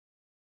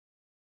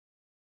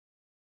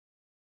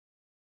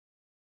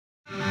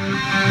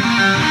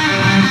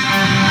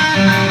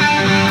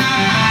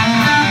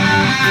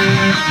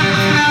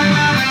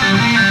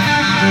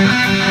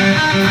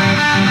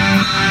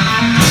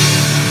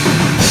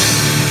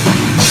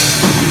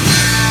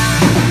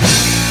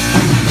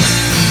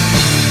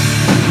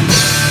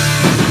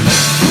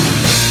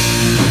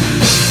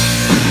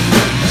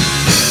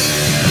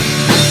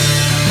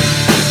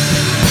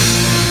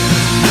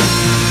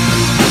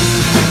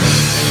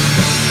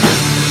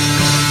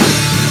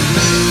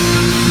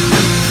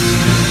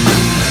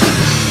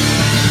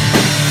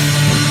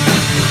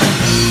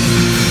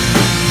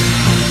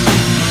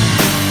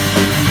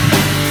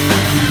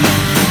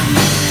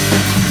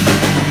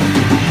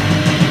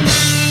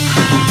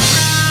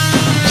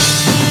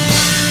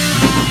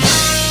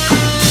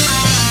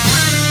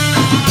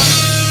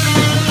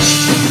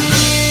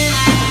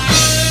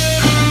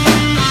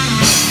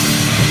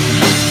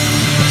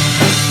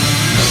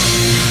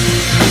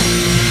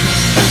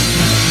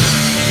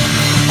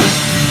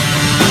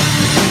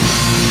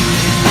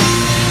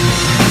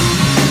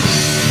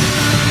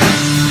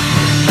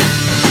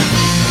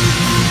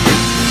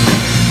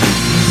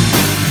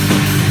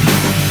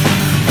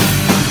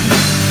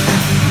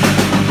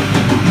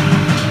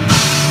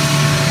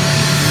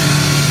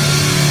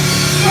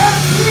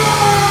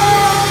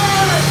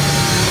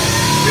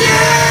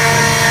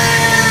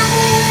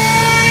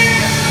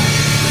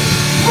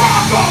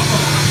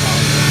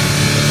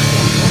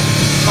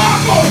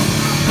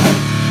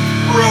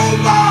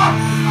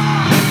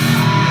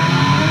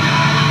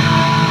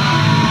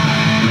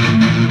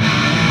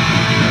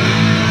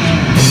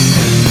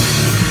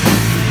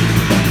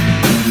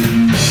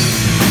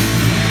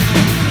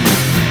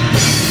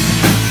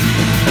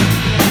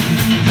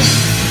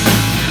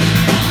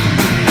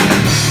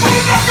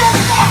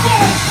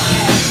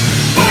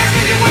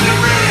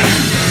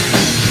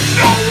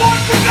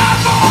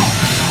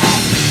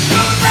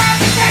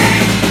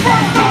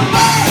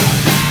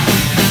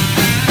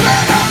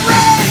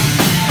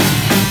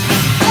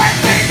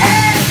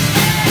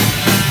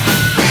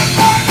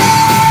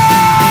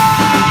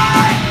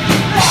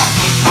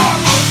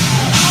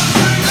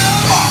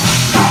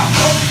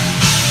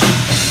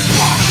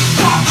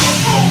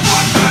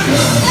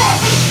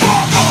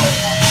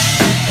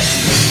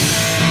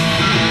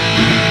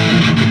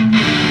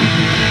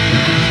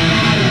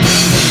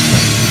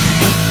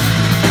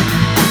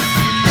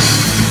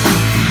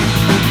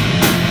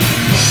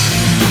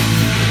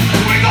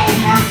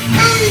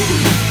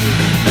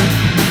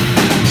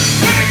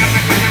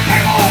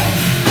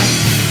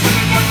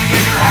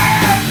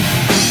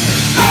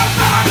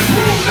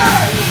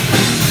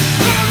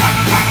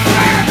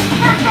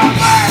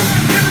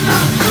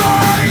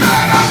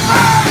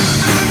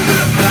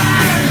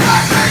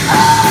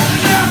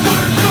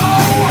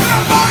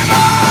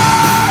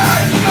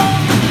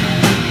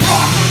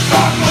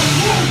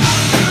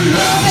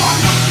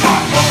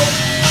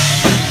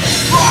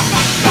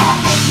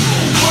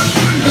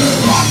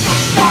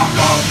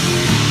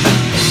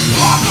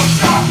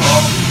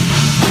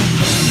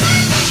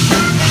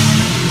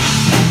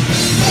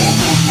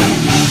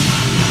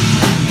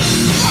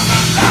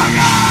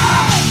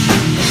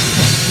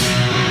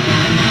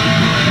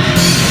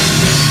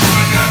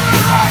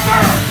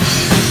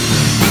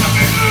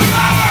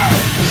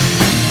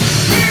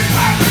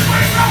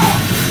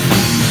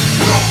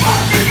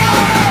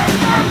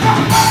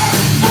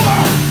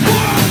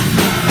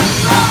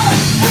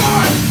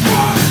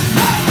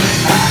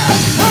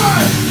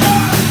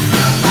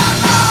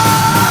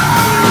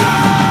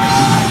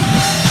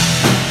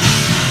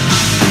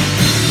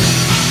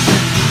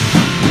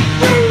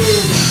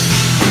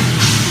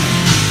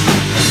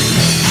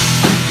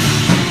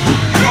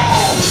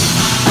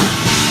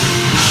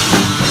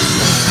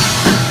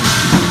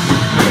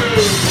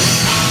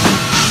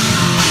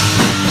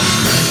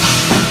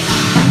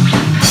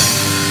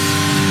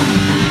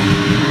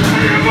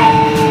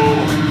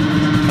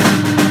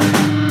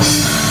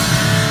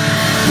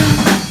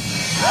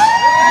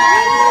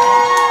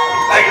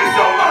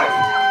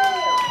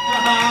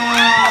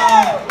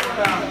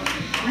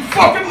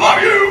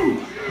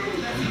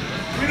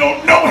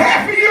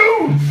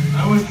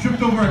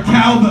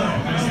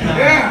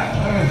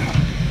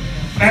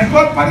And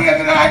but by the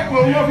end of the night,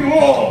 we'll love you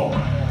all.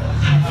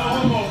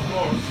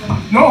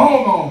 No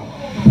homo.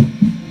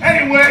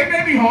 Anyway,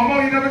 maybe homo,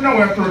 you never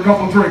know after a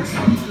couple drinks.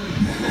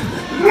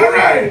 All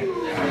right.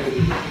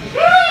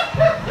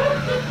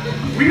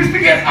 We used to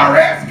get our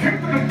ass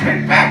kicked in the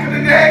pit back in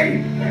the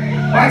day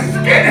by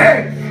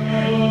skinheads.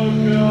 Oh,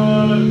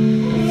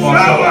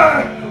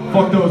 God. So,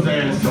 fuck those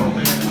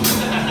assholes.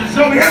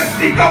 So we had to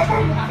sneak up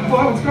on them.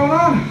 Well, what's going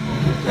on?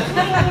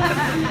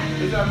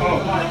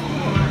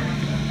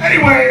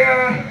 Anyway,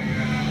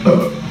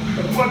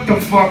 what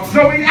the fuck?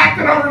 So we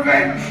acted our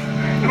revenge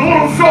in a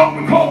little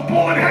song we called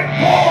Bullethead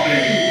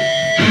Baldy.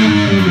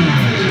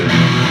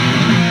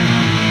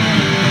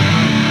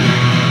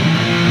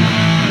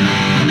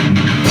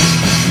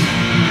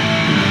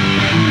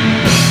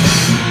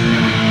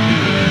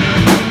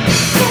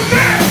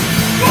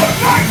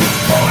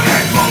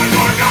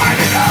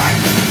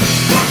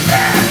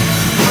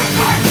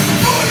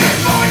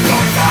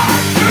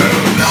 Die.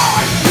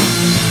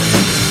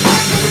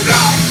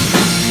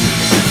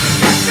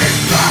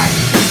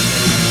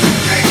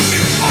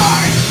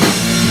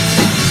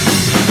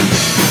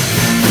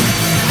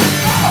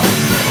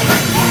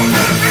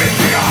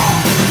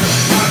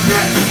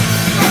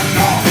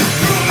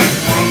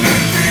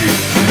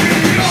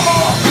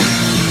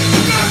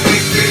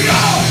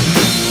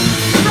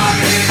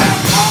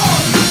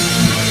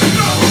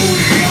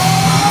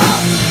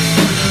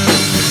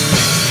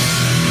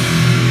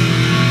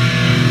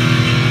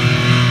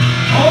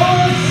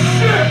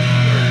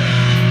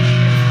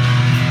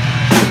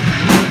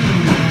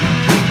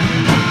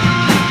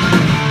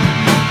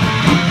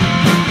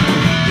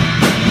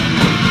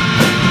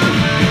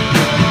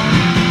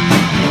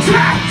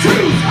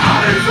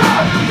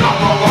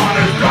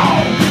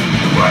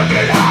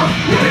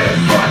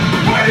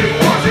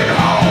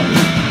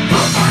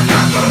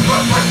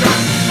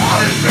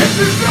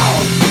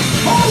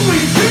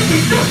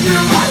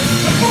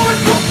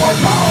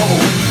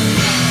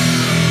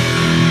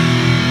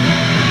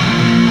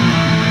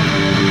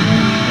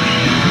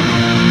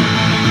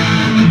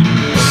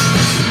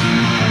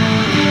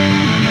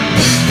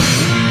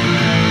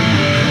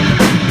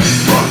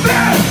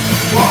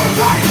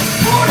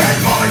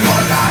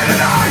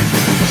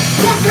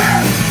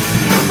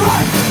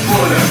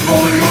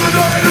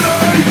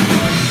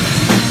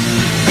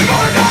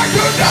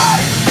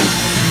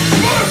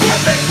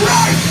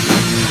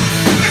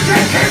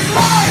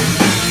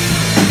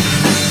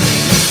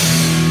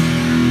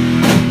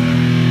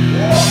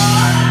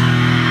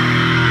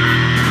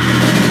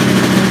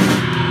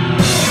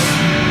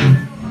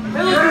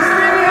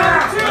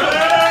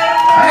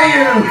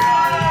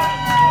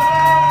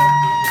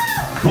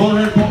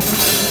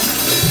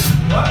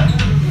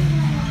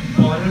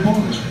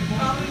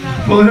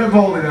 Bullet head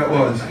Baldy, that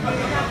was.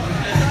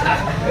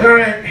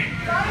 Alright.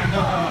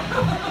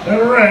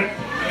 Alright.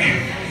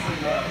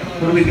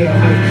 What do we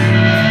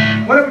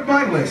got? What happened to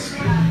my list?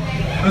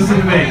 Listen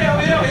to me.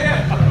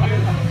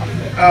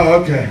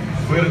 Oh, okay.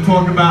 We're gonna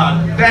talk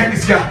about.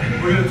 Thanks, Scott.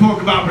 We're gonna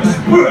talk about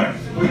respect.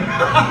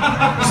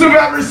 It's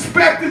about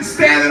respect and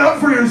standing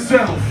up for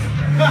yourself.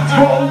 It's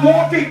called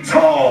walking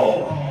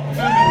tall.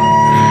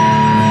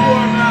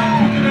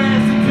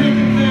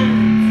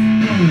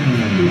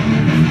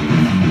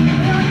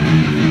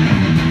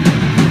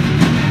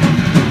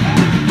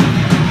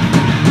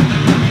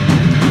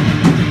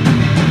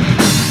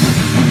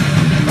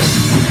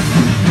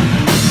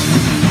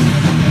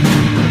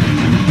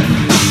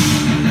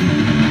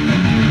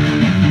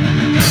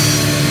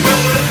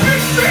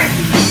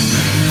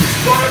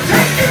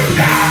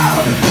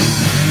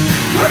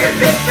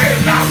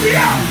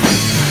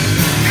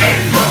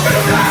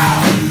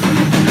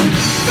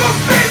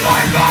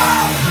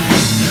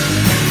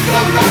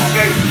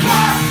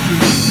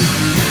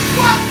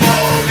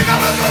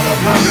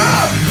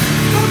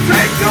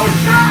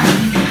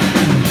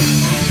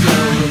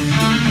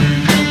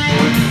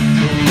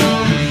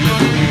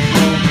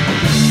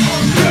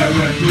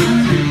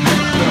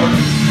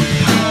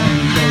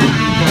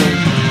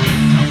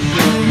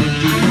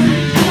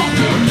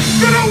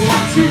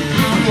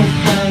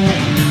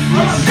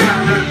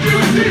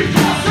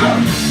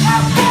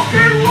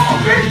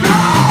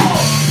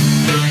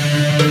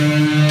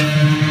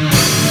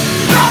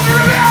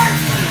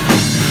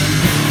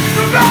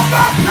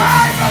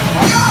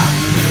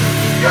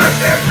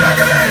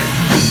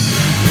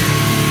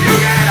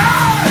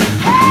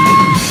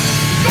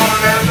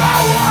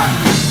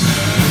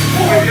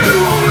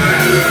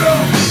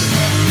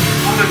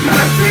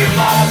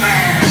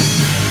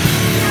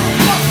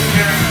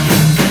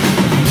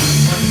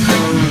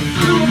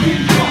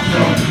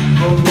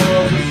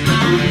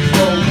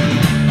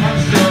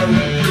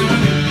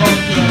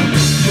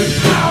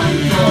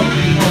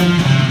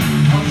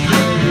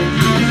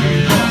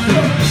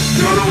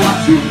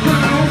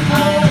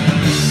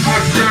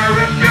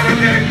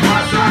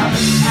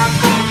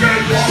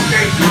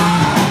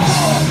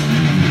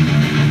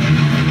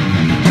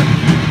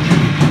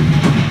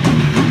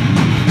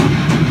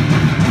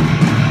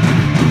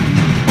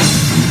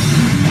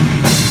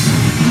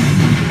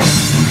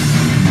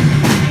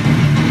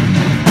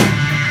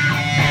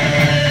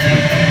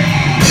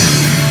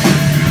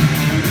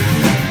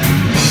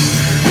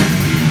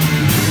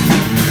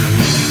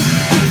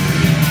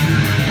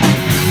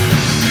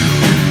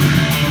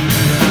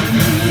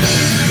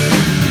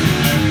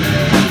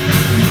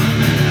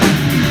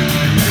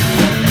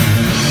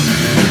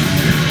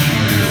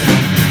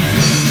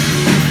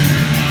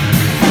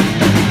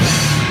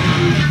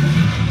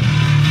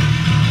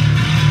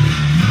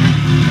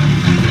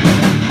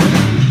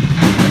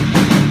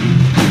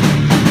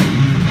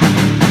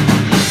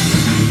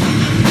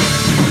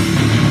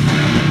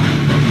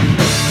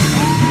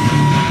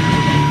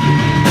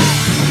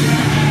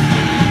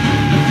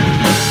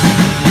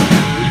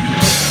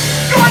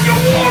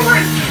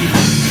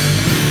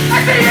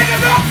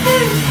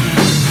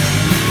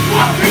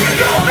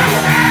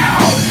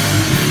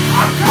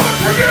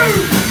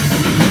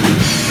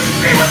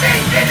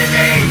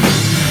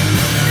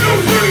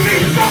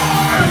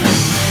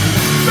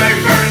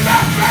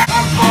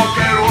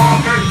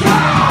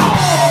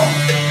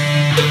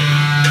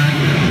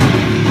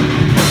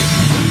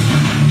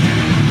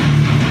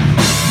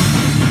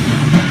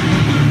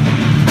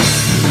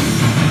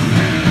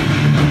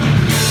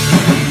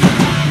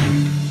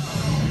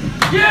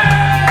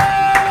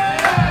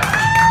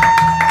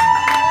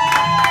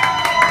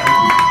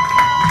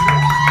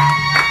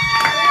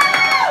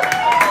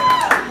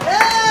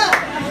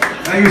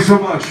 Thank you so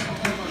much.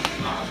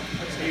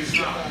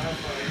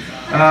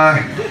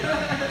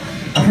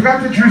 I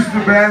forgot to introduce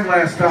the band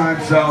last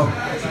time, so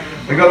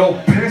they got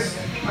all pissed.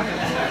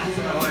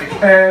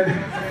 And,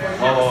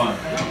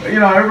 you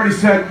know, everybody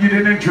said you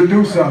didn't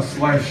introduce us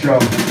last show.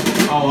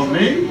 Oh,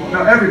 me?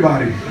 No,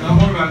 everybody. No,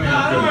 what about me?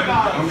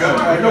 I'm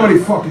good. Nobody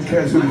fucking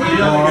cares who you Who are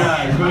the other are.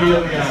 guys? Who are the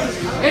other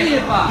guys?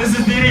 Idiot box. This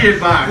is the idiot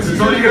box.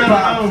 It's all you Idiot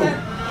gotta box.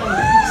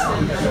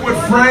 know. This is what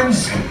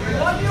friends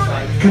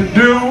can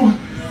do.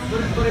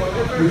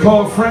 We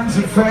call it friends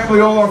and family,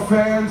 all our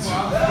fans.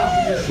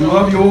 We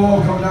love you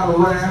all, coming down to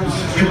Rams.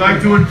 We'd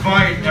like to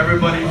invite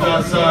everybody who's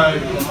outside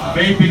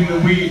vaping the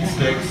weed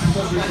sticks.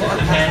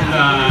 And,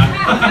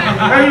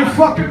 Hey, you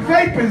fucking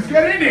vapors,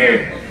 get in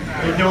here!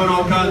 they're doing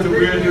all kinds of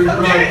weird new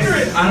drugs.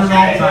 I don't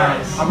know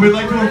about. We'd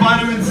like to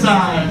invite them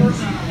inside.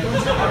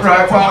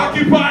 Right, well,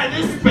 Occupy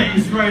this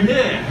space right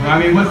here. I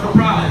mean, what's the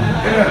problem?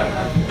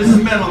 yeah. This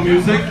is metal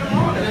music.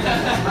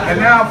 And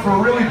now for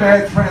a really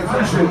bad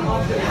transition.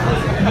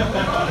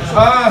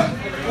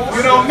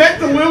 You know,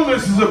 mental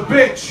illness is a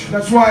bitch.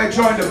 That's why I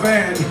joined the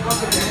band.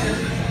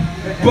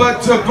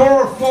 But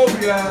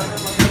agoraphobia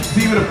is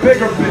even a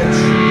bigger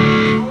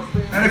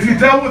bitch. And if you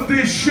dealt with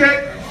this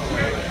shit,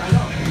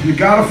 you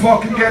gotta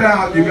fucking get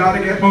out. You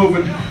gotta get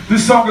moving.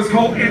 This song is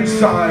called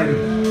Inside.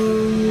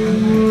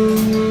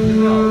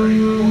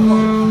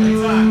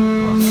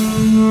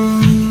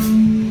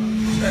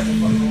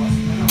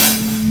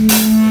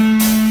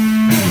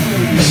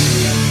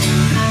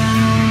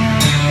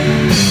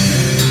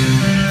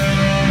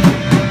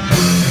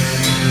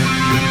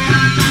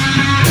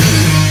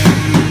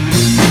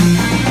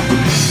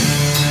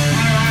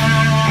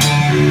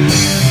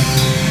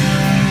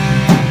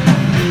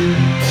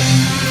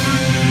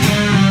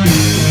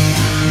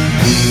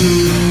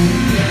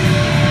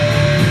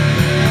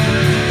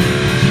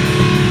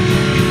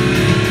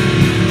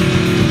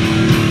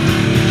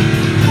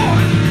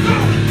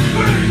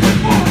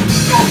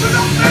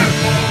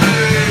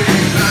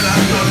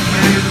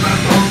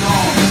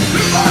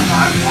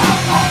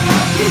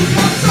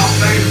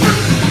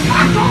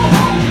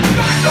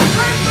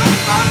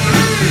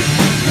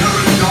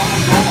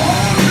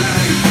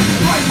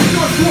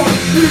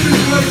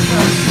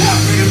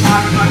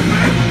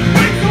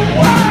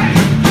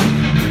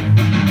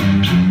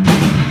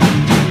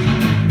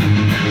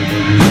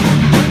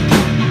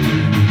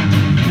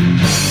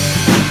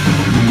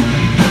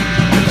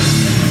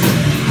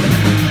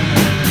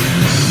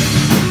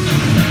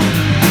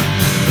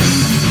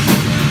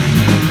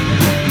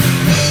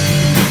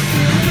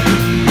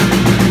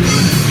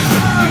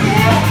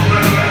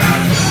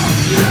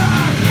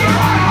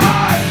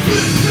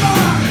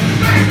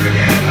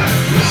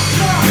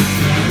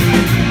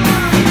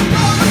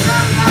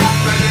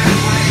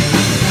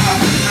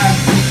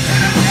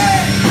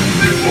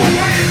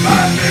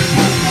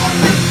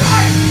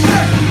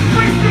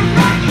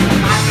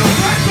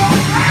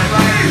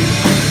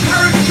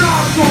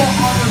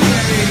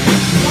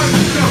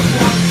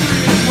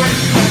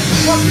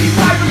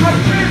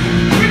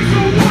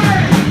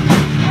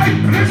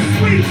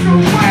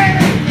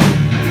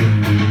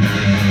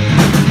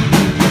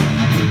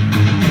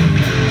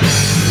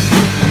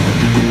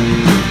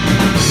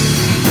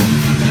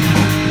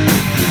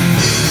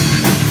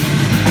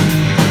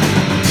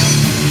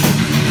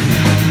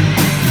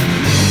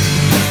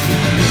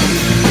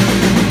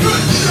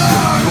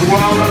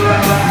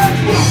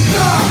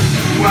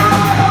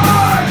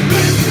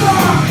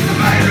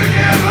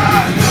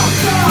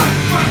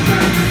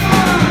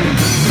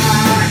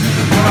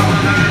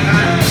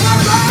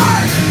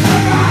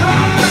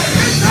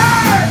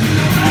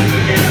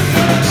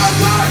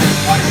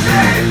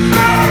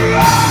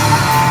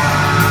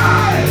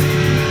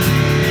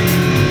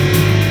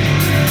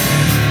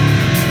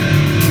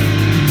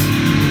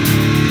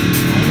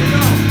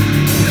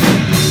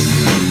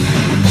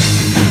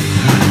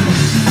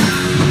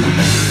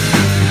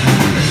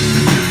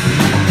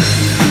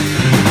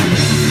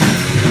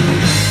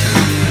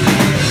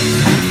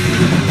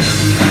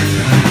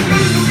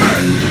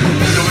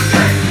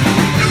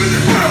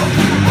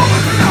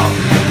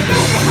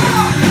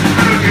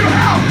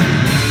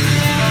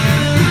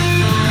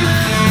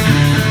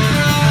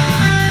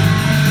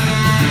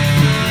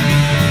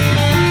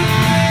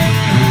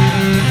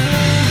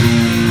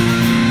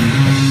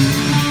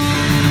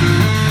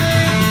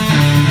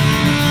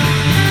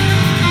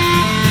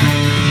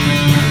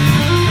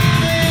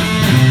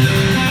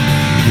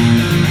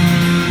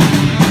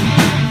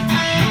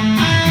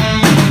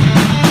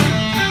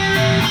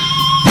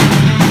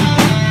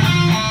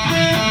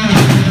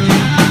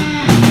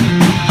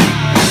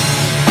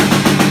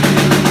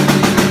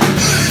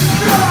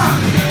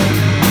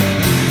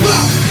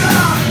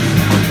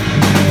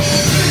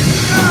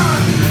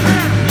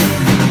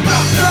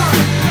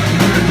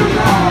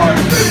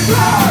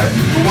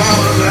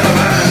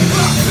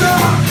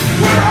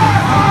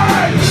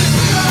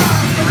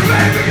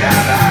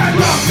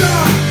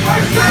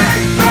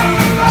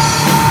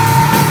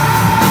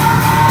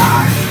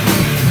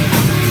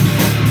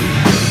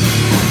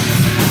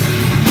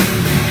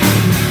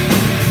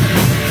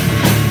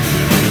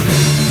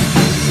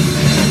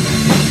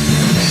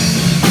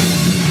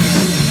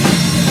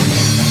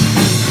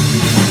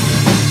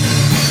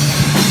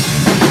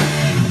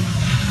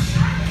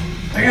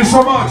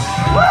 So much.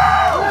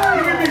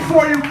 Even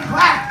before you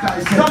clapped, I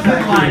said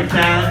something like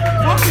that.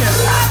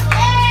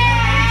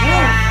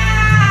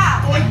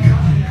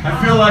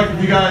 I feel like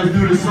if you guys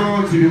do the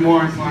songs, you'd be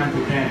more inclined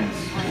to dance.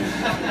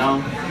 You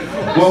know?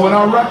 Well, when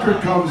our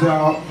record comes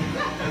out.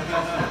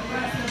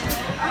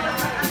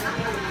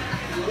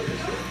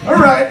 All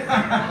right.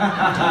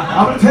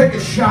 I'm going to take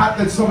a shot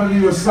that some of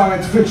you are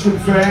science fiction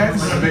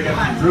fans,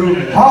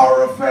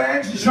 horror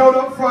fans. You showed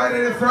up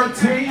Friday the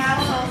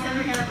 13th.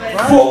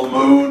 Full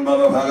moon,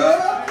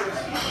 motherfucker.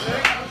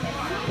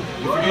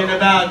 You're forgetting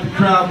about the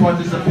crowd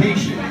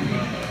participation.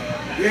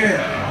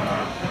 Yeah.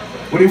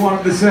 What do you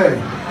want him to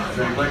say?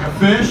 Drink like a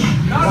fish?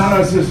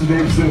 No, it's just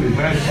Ape City.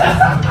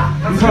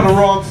 He's on the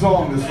wrong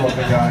song, this fucking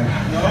guy.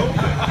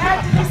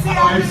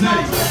 Ape City.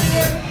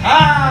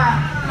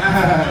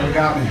 Ah! You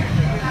got me.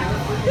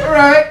 All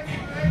right.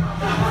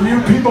 For you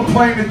people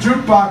playing the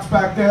jukebox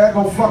back there,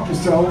 go fuck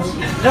yourselves.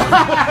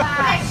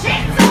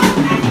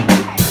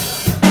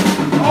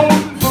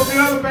 Odin from the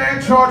other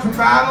band, Charged for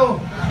Battle.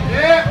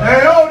 Yeah.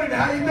 Hey Odin,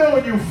 how you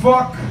doing, you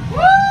fuck? Woo!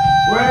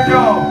 Way to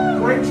go.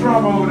 Great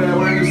drum over there,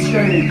 we're in the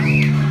stage.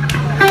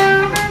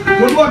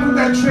 Good luck with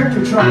that chick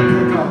you're trying to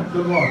pick up.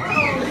 Good luck.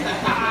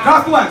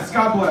 God bless,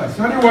 God bless.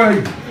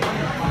 Anyway,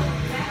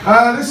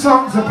 this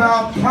song's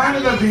about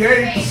Planet of the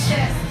Apes.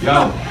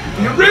 Yo.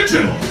 The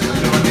original.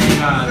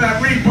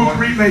 That reboot,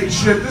 remake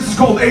shit. This is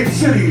called Ape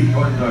City.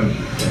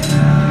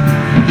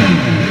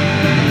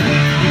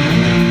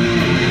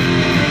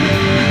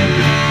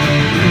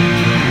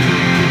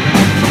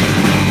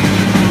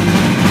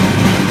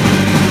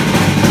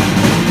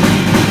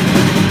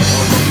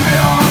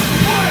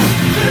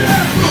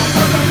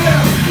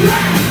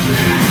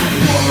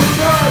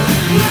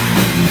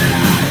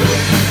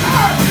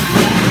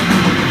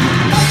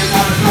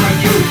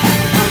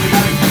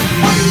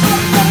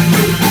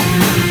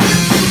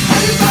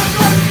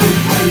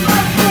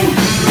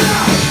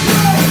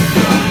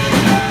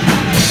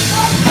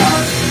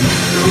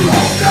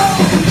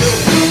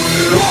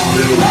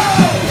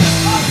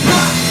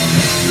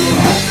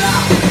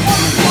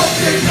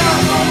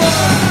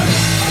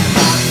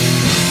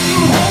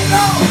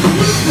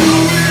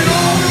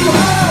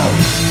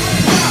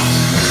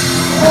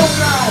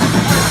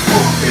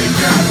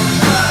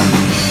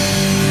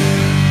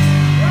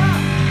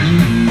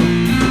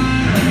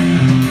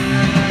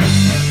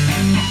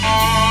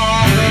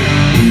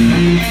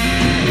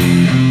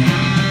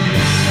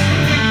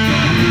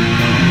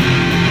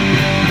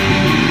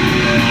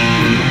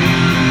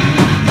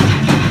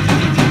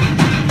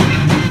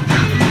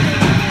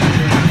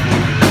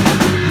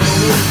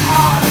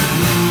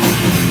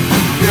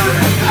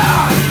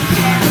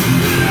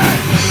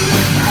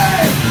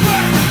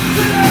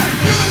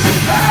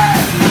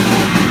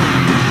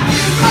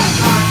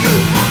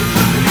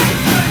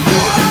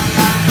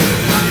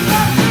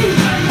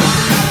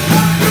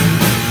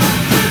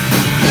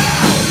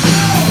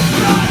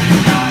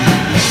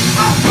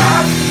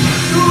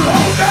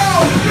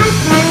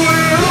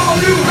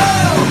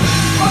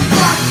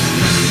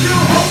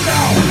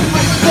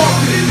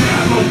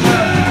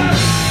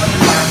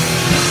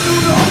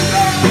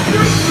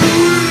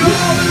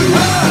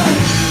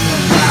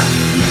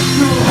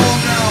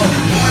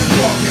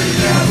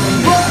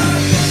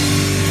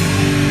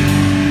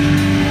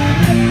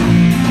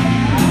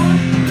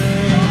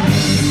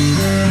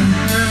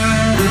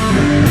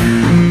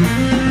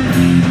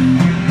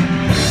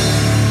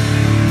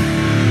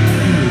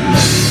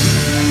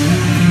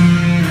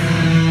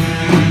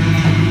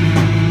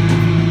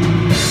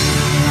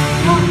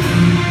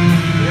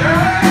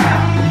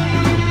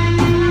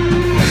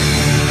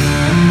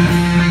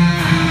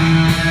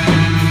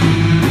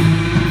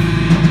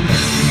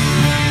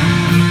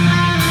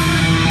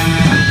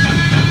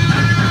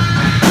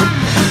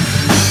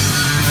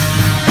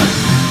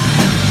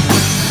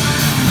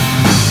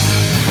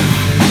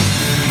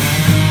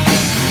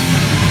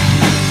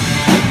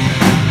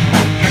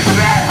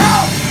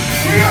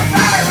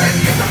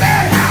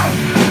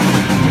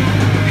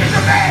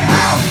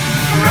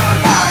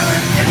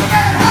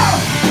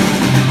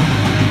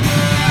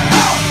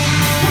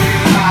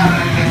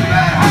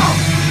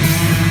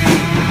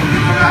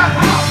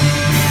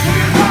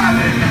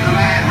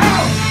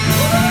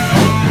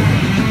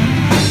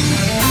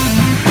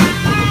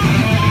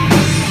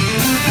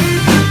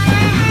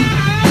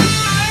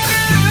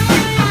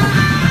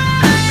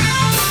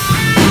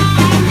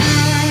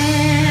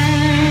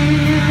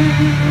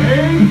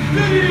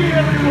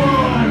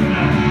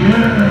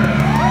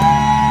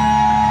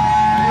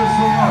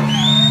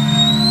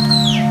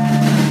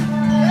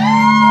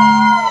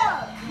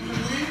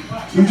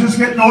 You just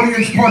get an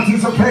audience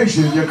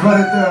participation. You cut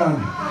it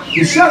down.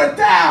 You shut it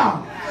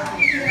down.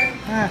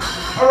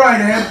 All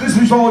right, Ed, this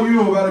is all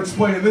you about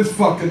explaining this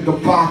fucking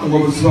debacle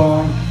of a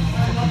song.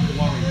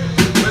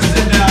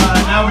 Listen,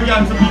 now we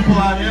got some people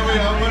out here. We're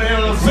going to hear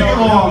a little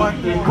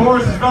sing-along. The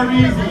chorus is very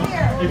easy.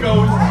 It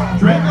goes,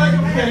 drink like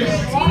a fish,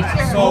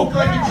 smoke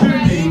like a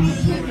chimney.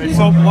 It's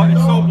so blurry,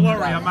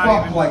 I'm not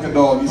Fuck even... like a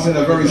dog. You said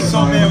that very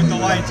So bad with the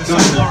lights, it's so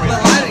blurry.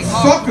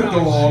 Fuck a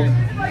dog.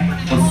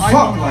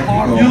 Fuck like a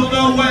dog. You'll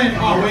know when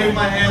I wave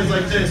my hands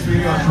like this. We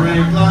go,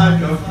 drink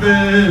like a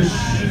fish,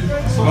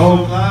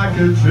 smoke like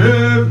a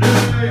chimney.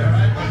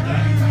 Alright, like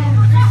that.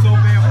 So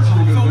bad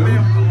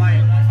with the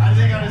light. I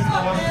think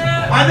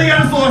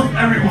I just lost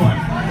everyone.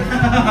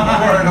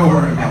 Don't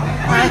worry about it.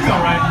 That's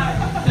alright.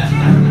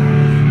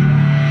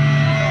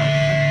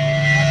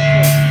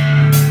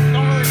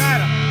 Don't really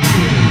matter.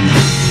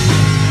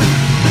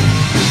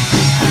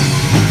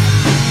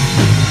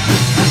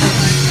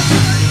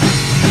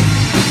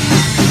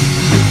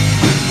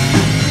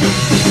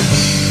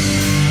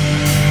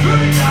 Here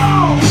we go!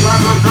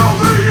 Let us go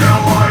to the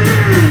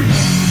LIE!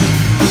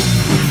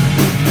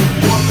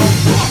 What the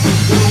fuck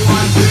do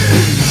I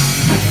see?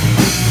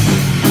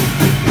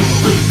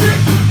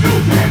 You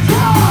can't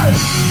try!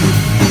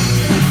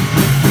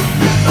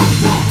 Get the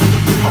fuck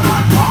on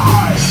my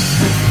pie!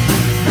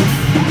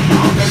 I'm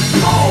fucking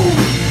cold!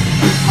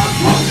 I'm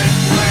fucking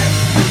lit!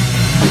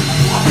 I'm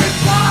fucking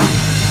hot!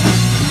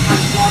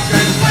 I'm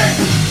fucking lit!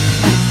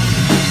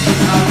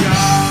 Oh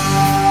God!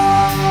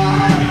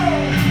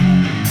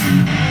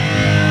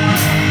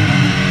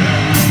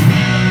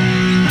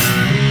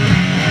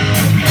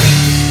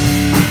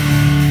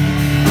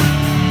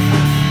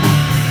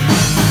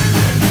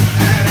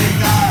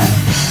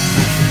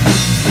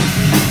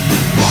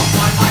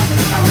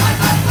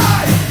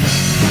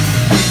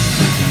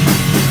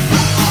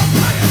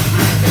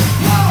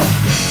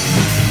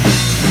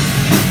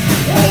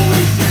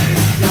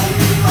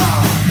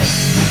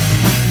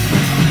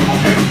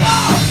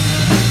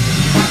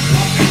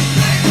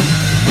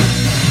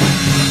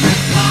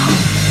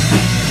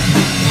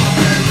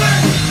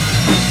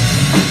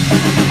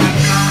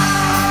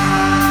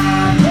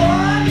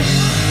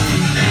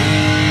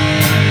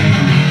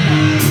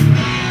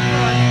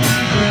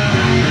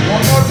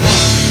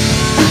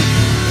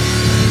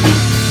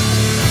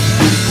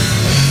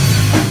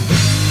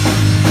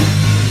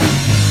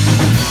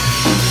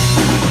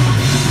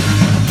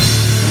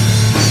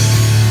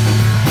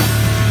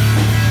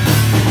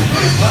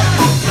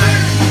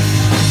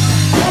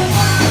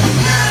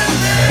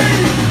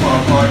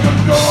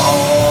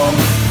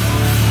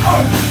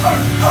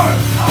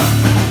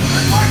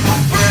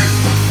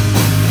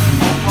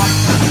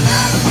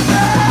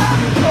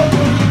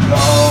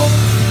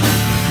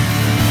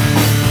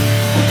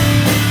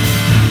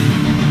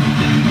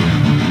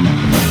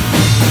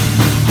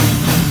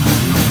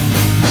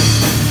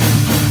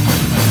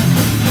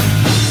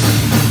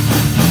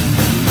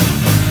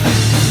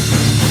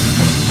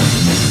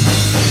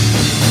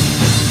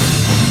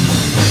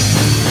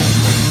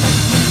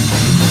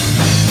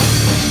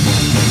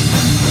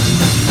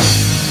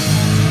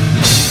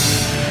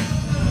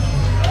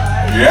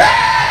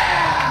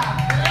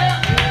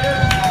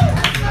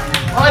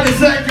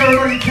 Thank you,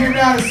 everybody who came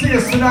down to see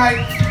us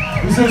tonight.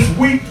 It was this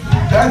week.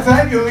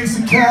 Thank you,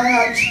 Lisa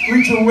Catch,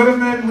 Lisa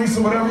Whitterman,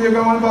 Lisa whatever you're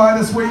going by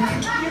this week.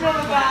 You know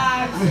the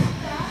vibes.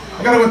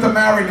 I got it with the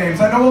married names.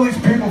 I know all these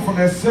people from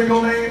their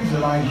single names,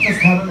 and I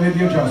just haven't made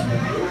the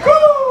adjustment.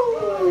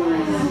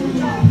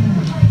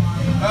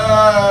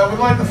 We'd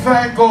like to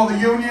thank all the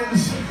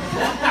unions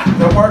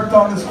that worked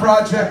on this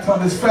project, on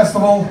this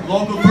festival.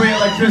 Local free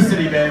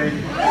electricity, baby.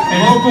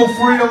 And Local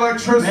free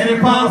electricity. made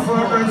it possible.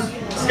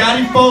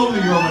 Scotty Foley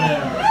over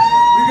there.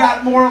 We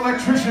got more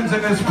electricians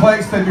in this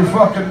place than you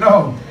fucking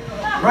know.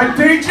 Right,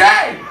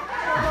 DJ?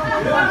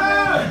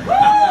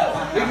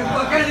 You can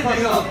fuck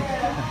anything up.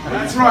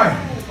 That's right.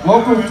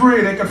 Local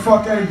 3, they can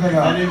fuck anything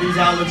up. Any of these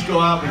outlets go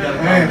out, we gotta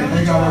go. Man,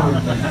 they got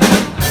everything.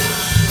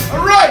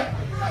 All right.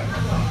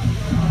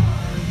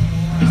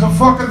 He's a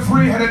fucking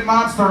three-headed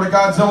monster in a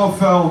Godzilla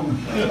film.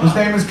 His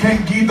name is King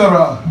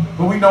Ghidorah,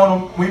 but we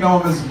know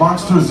him as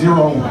Monster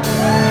Zero.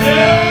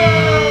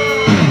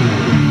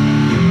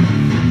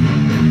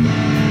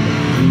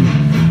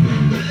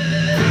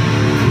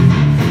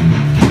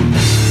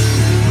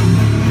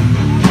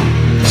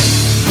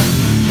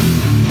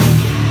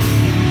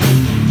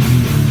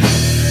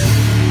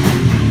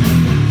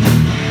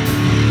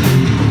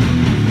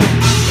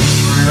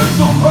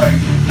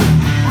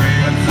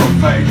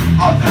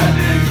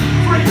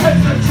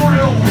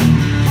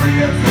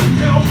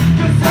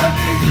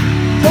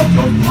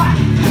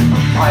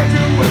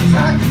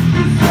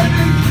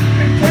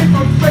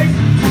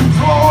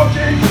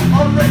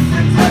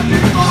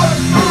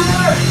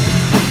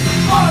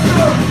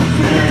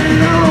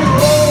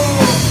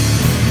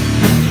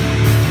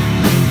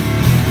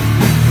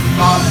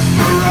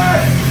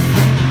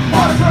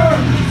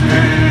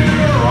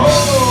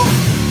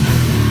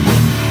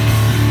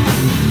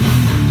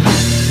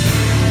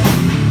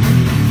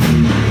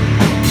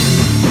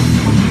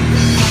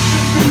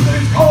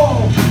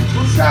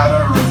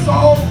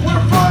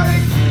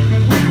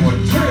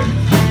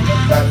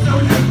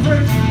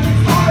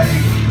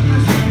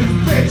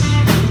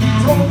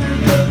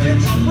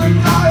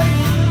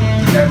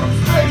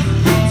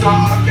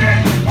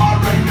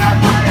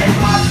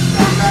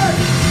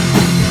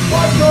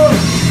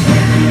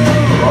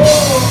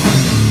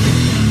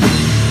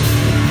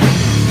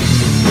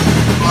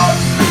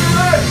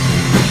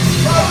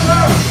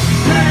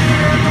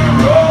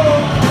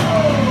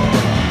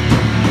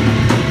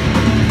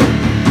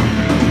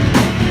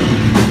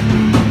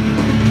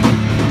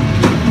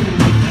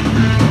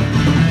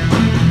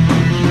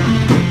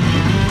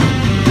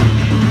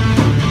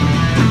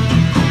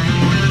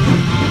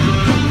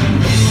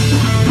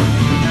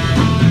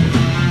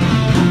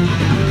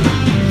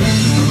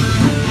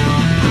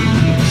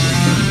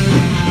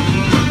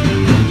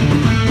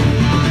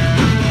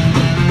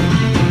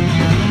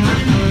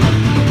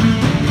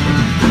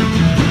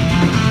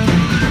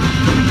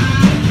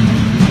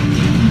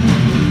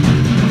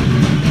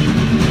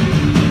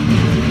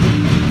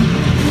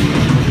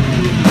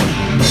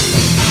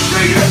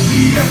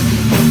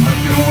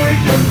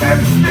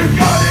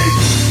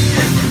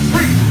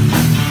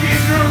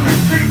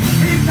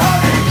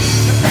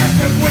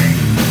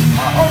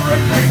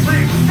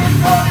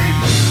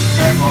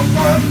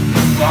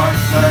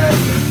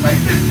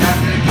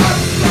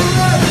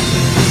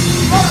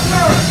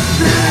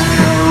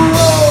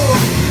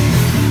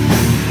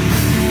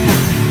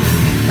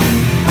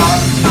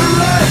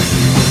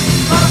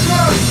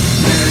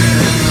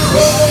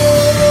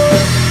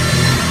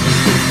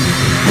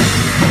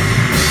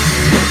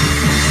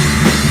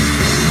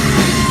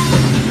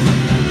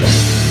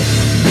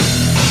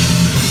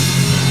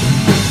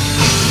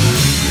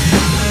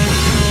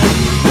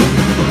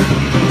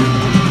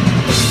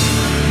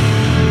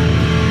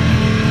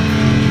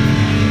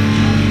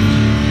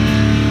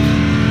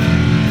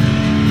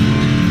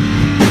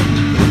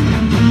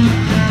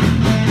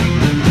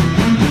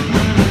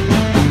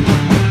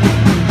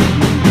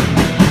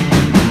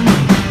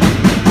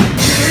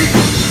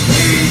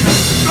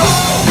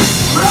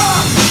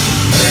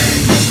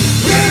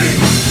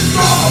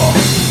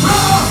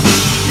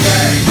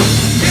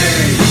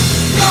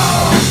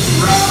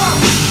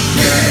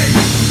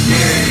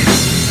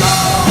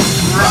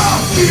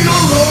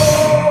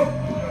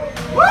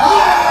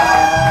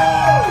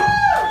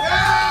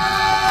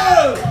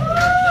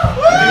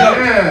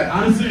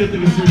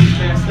 the city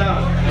passed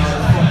out.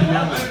 Fucking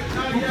yelling.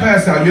 Who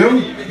passed out? You?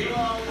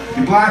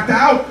 You blacked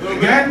out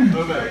again?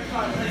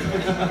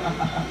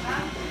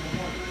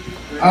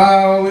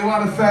 We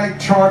want to thank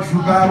Charge for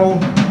Battle.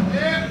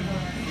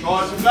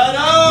 Charge for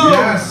Battle!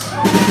 Yes.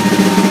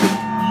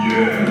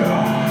 Yeah.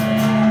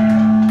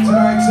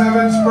 Tonight's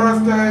Evan's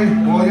birthday.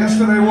 Well,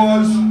 yesterday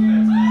was.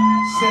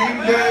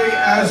 Same day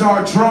as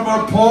our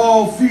drummer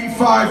Paul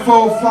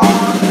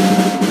Fee-Fi-Fo-Fi.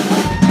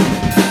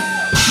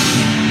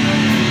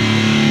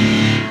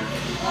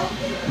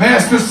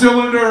 Master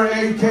Cylinder,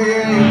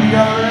 aka we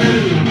got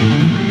ready.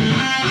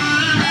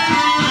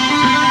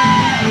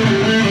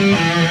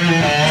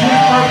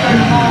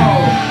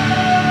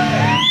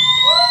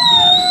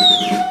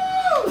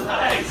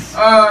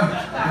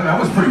 Yeah, that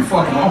was pretty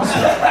fucking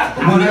awesome.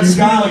 Well, that's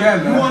style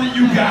again, You want it,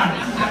 you got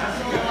it.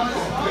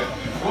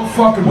 We'll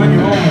fucking win you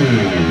over.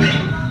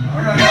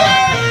 Alright.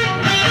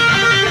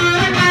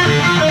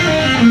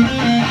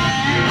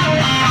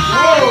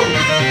 Whoa!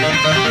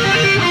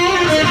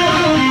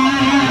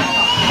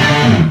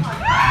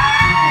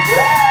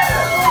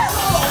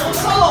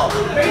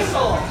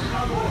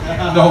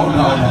 No,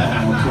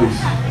 please.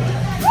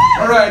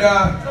 Alright,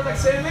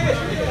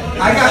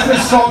 I got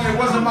this song, it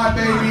wasn't my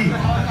baby.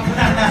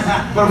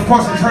 But of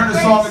course I turned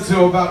this song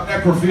into about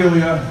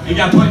necrophilia. You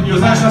got put in your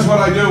That's just what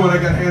I do when I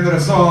get handed a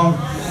song.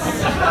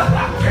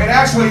 And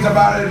actually it's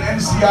about an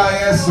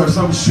NCIS or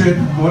some shit.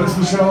 What is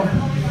the show?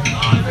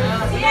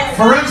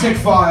 Forensic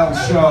Files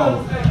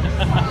show.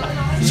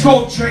 It's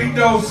called Jane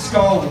Doe's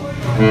Skull.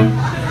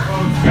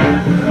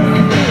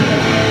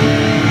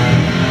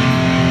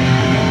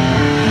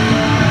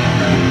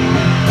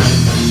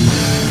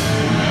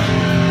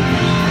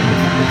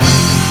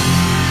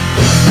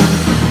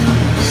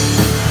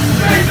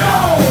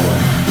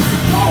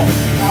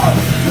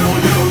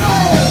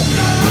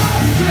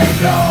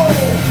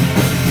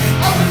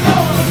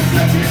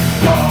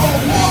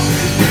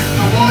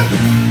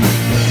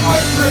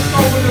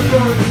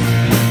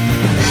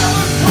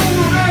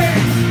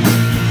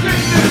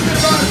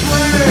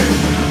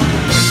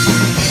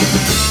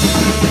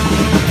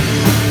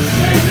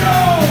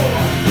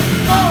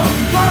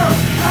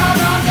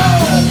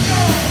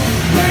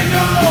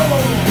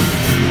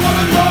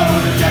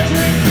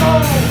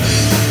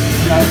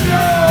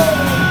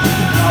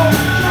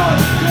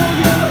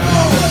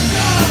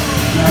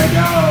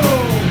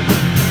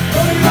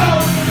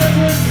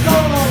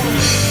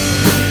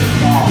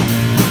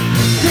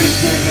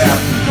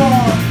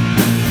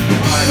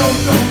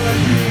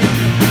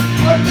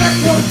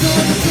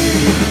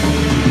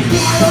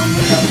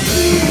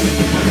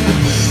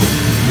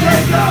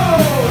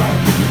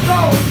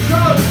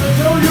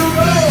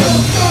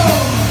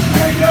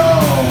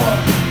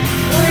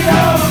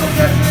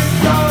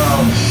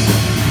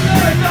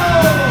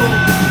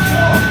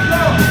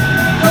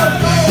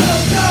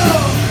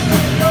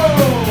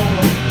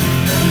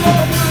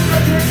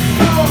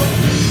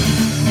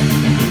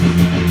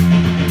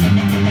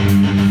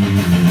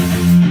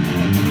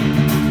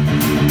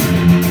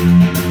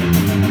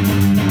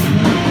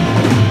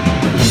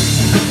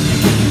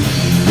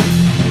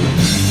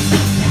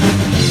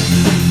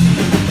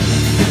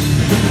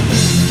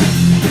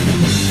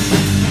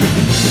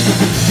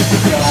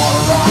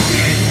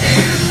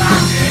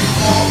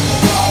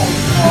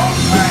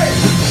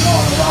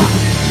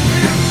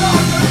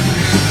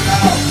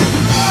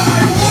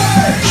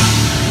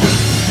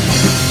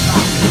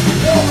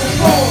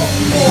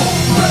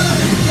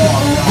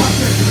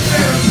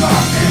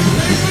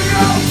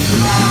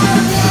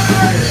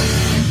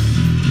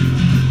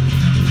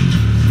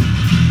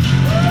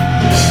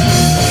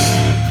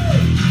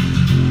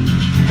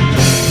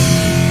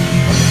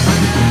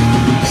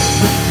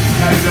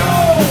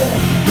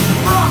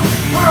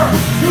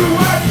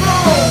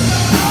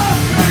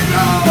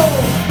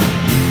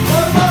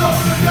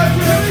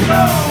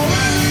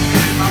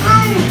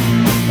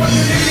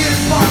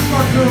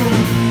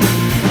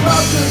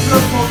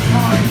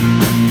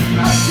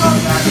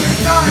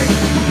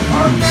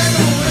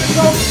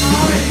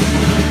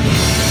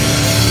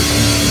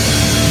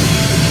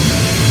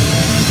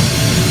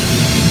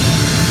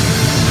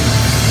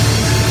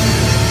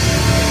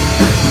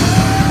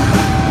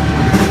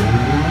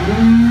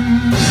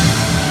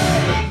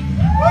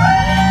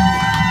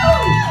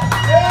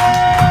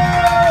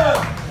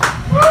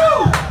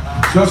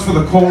 Just for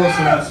the chorus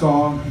of that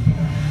song,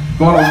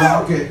 gonna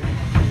rock it,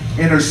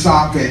 inner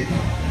socket,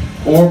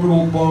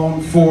 orbital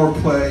bone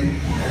foreplay,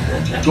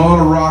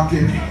 gonna rock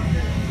it,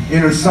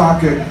 inner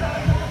socket,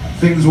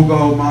 things will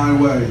go my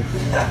way.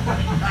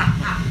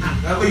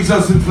 That leads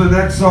us into the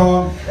next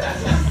song,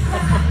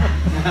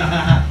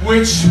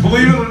 which,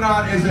 believe it or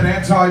not, is an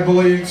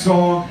anti-bullying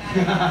song.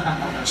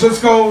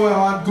 Just go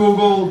on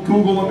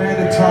Google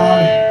Amanda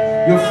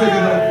Todd, you'll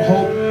figure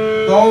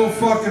the whole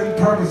fucking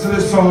purpose of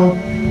this song.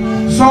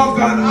 The song's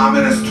got an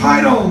ominous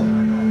title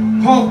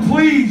called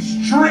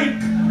Please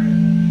Drink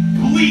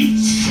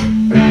Bleach.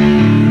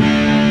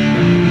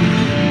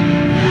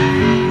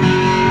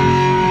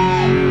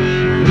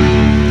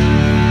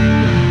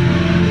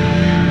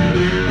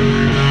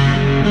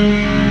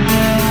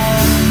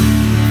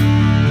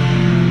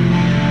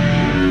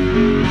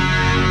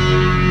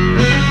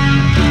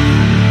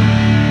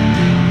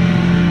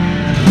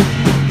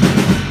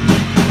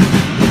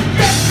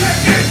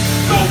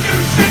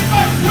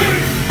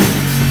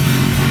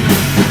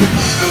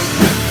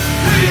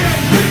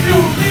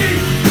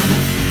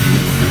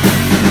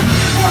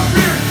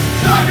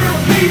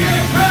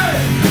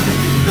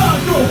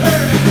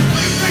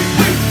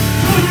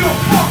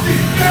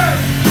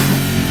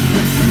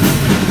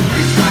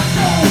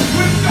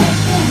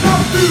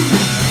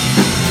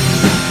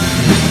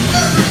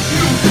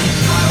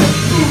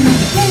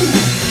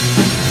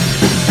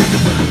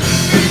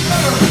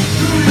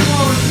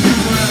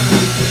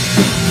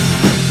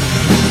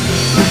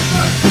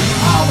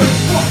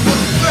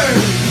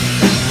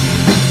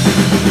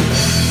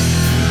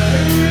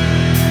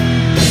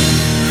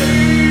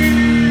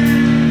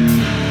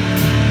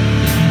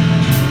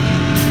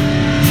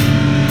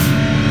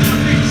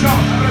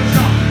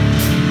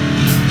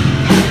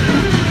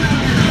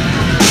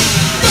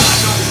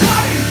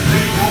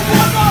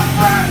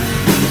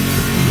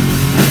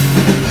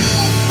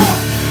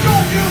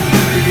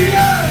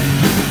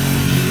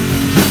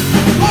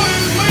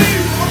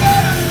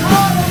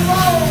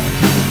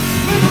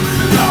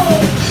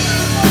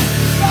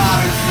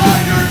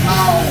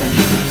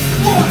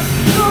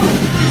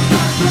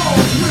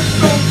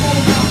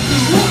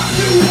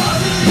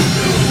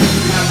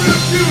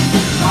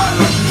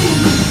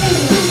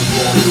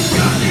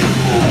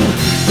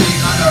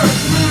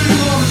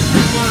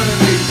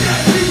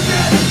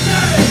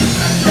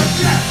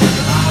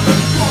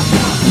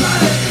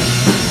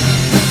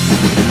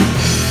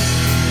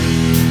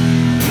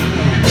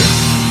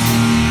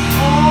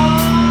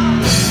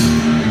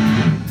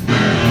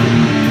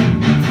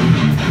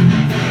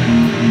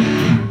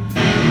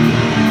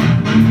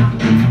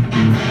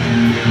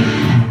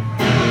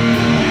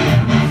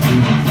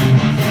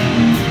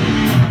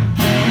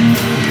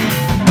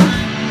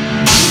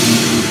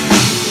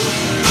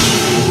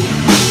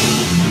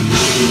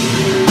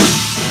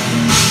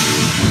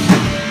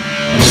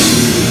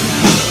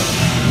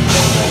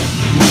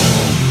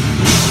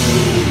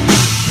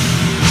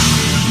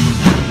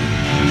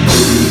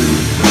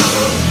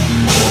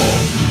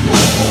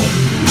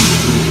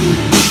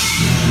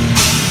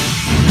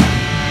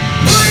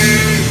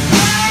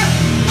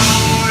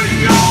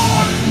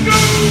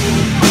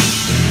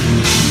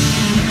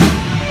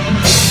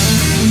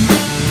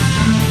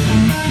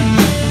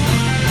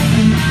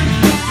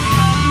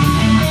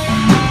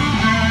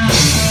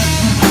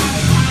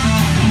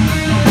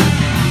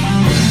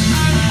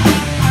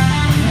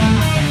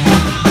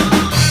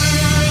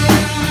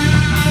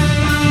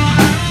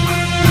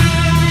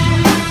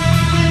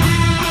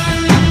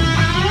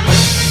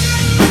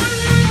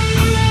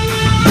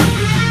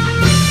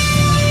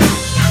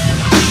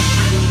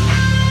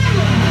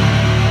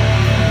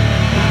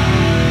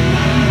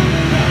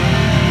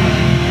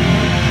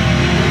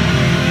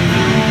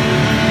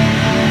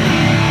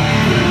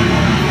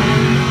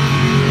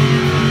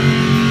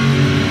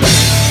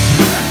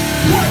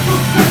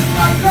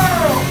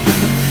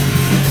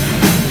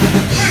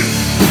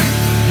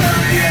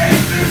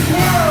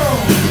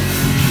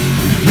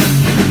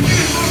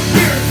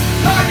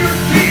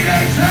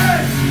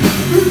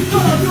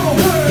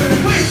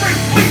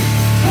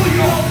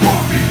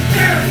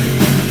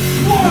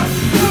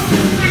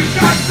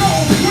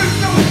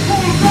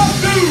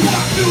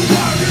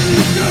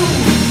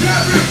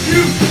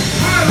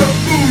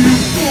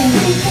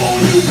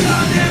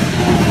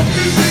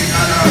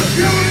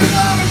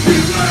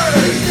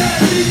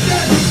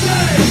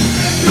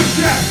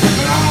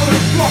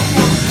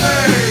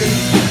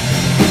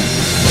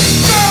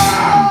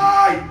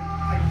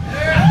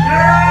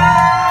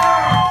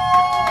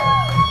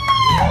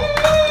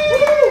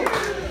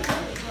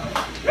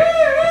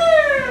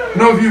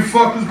 know if you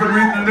fuckers been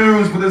reading the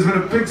news, but there's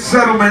been a big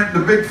settlement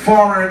in the big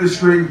pharma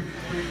industry.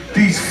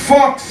 These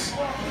fucks,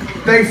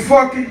 they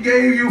fucking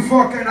gave you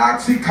fucking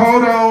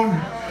oxycodone,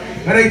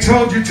 and they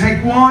told you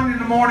take one in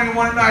the morning and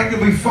one at night,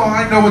 you'll be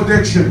fine, no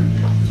addiction.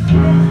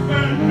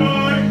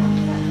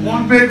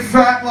 One big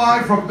fat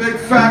lie from big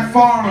fat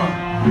pharma.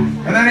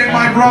 And that ain't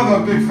my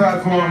brother, big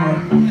fat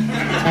pharma.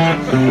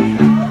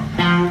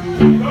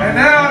 And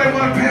now they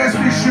want to pass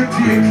this shit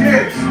to your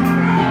kids.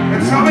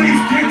 And some of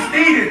these kids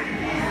need it.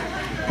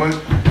 But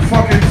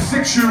fucking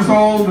 6 years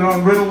old and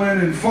on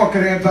Ritalin and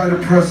fucking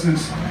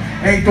antidepressants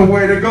ain't the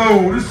way to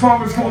go. This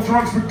song is called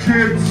Drugs for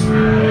Kids.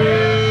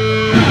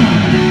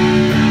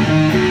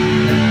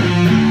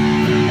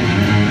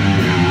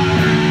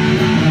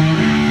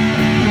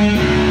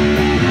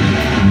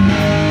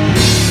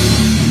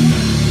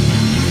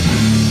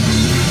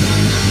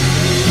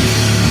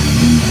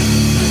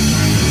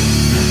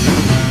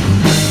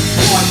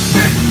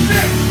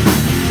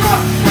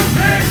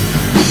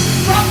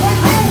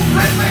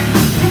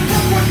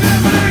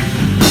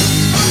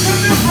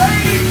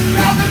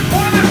 Now this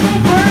point is no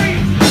brain.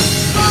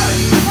 Psychotic,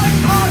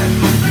 psychotic,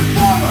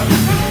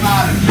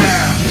 psychotic,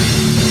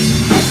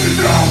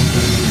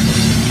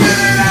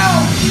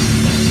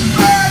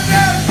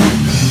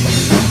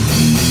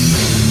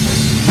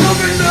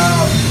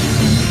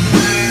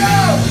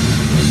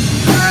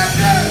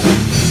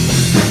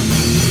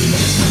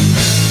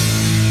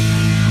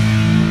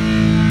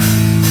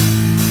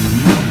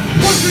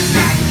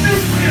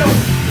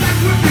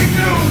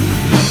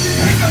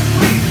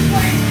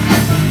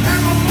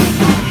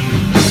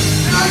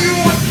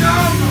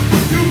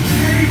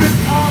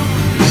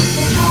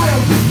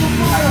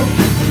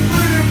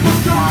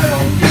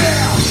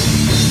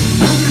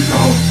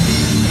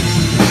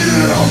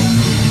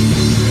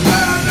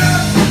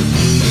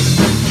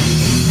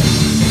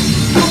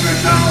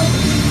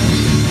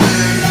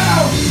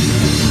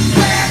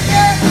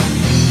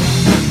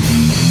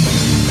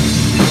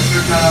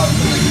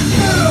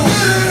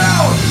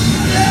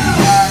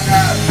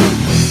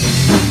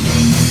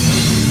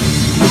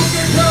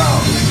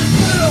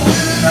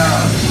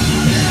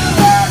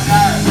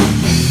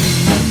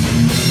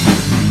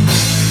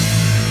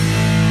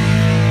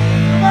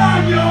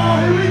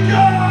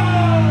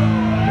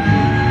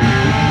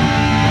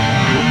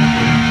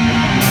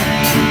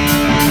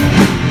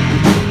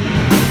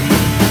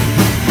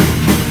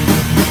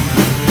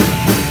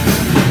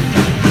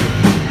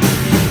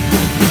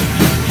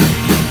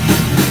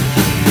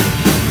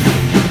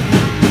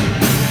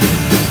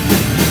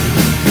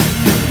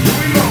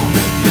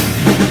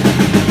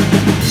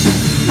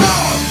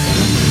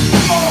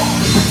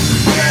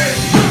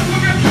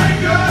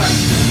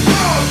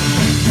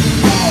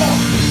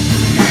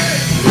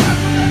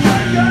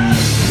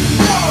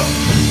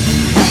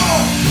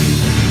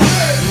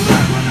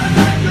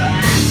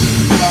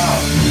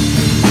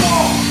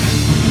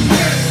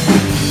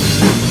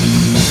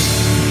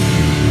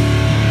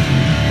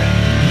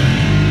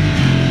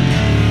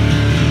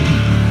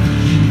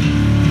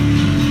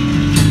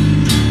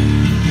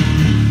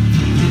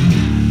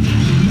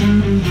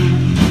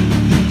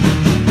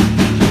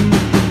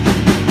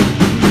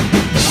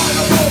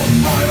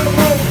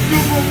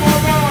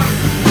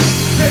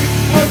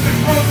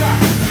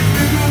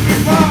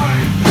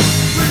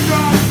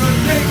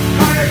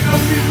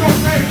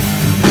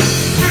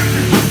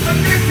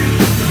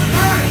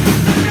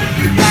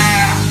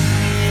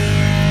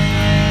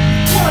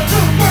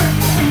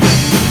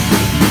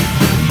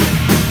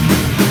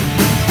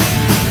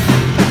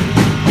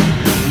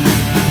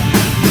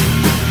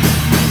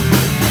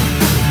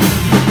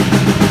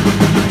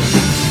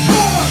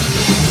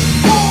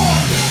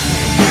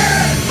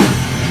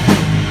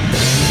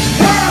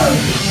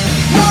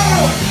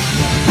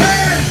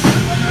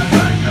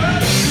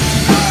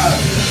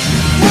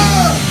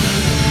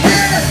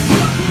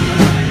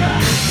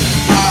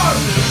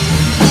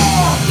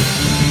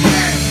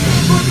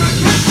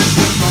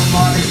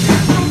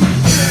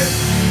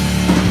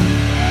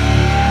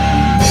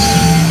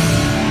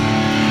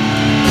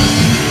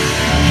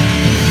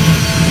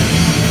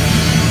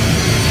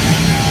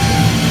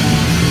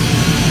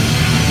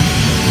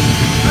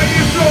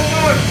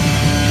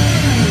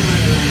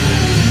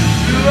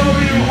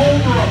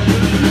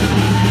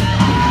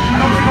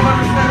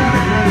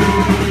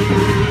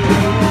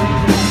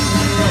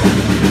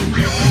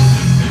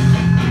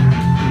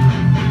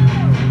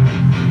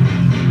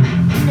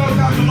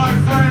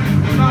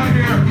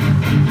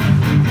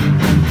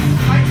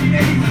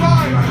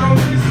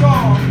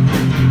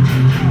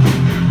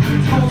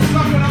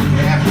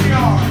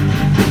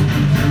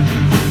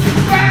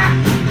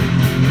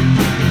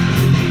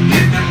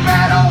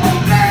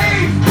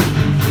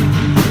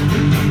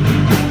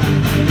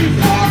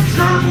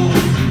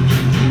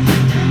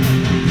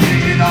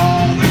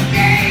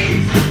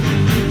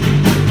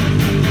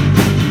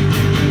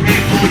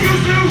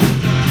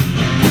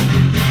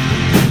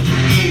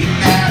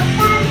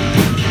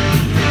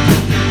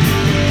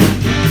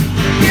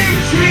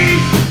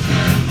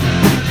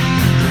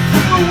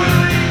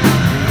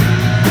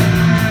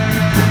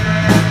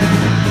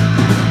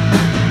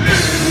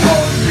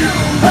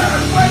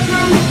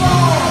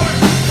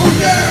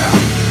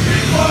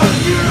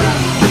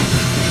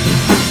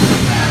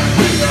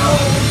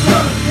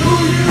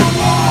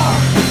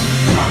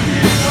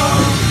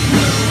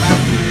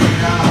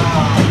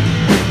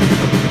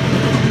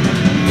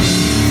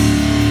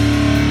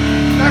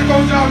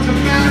 out to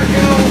Matt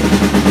Hill,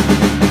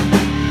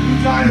 who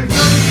died at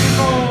 30 years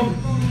old.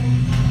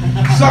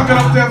 Suckin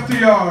Up To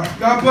FDR.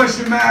 God bless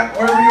you, Matt,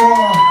 wherever you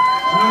are.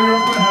 I know you're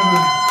up in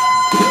heaven.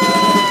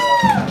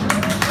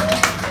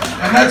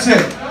 And that's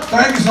it.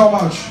 Thank you so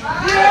much.